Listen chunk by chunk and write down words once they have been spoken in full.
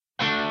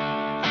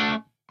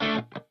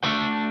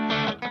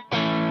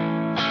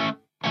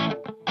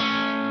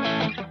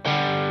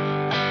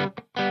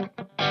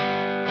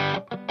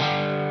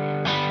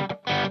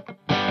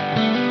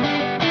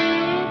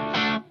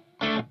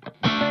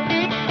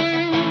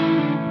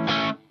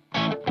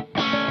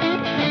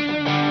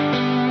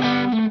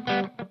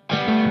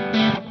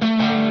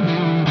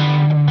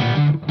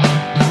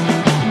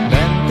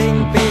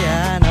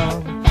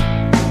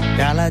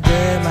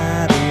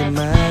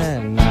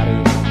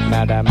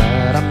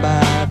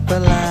merambat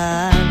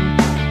pelan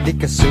di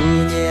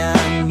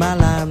kesunyian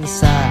malam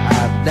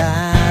saat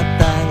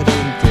datang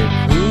rintik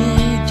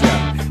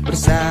hujan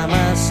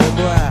bersama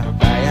sebuah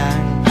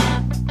bayang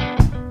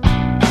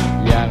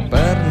yang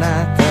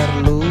pernah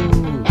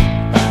terlupakan.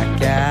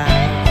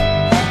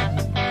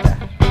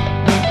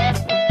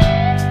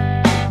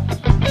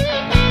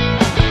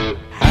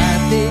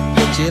 Hati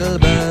kecil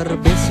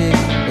berbisik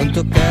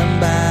untuk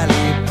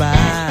kembali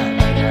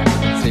padanya.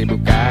 1000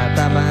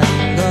 kata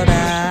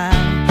menggoda,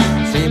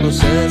 1000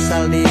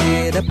 sesal di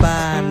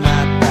depan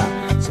mata,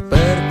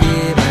 seperti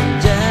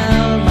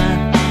menjelma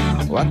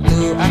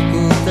waktu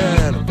aku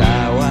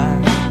tertawa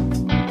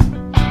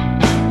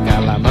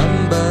kala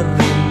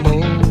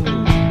memberimu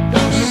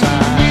dosa.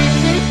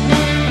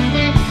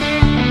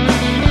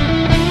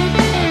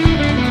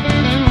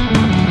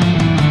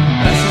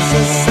 Rasa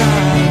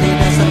sesal di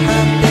dasar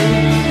hati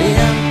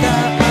yang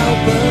tak mau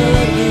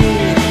pergi.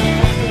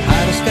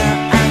 Haruskah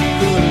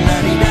aku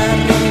lari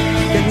dari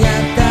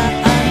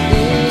kenyataan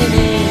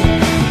ini?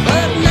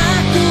 Pernah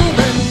ku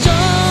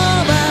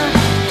mencoba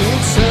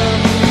untuk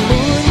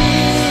sembunyi,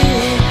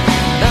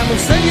 namun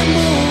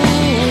senyummu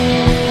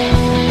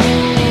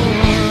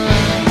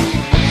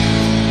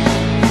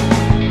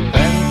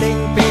penting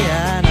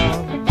piano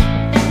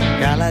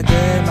kala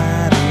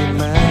jemari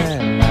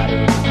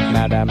menari,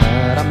 nada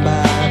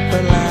merambat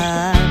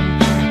pelan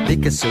di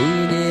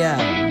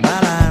kesunyian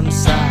malam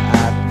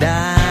saat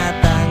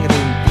datang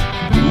rintik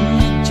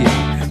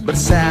hujan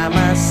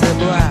bersama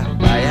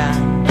sebuah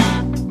bayang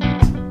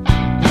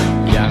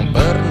yang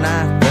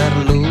pernah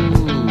terlupakan.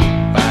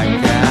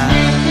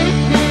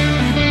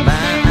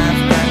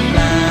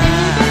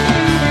 Maafkanlah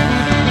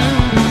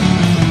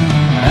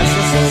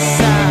rasa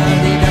sesal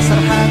di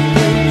dasar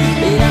hati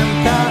yang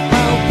tak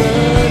mau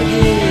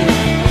pergi.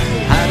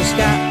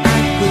 Haruskah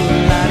aku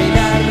lari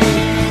dari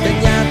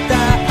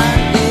kenyataan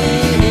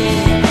ini?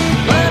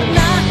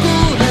 Pernah ku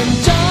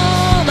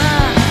mencoba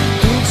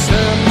untuk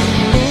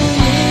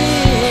sembunyi,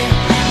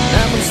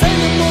 namun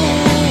senyummu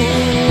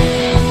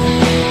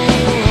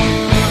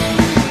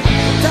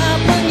tak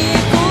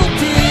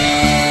mengikuti.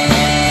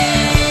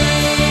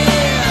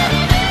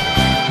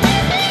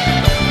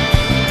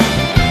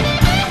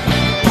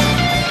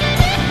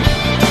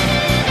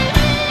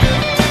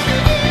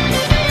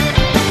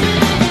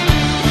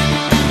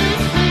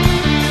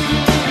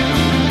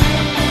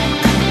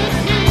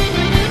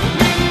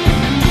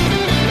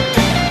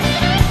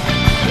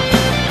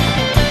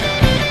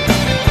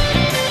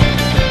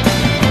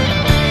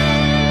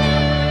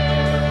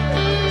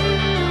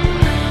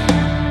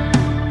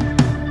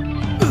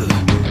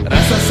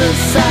 Rasa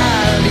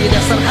sesal di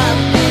dasar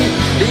hati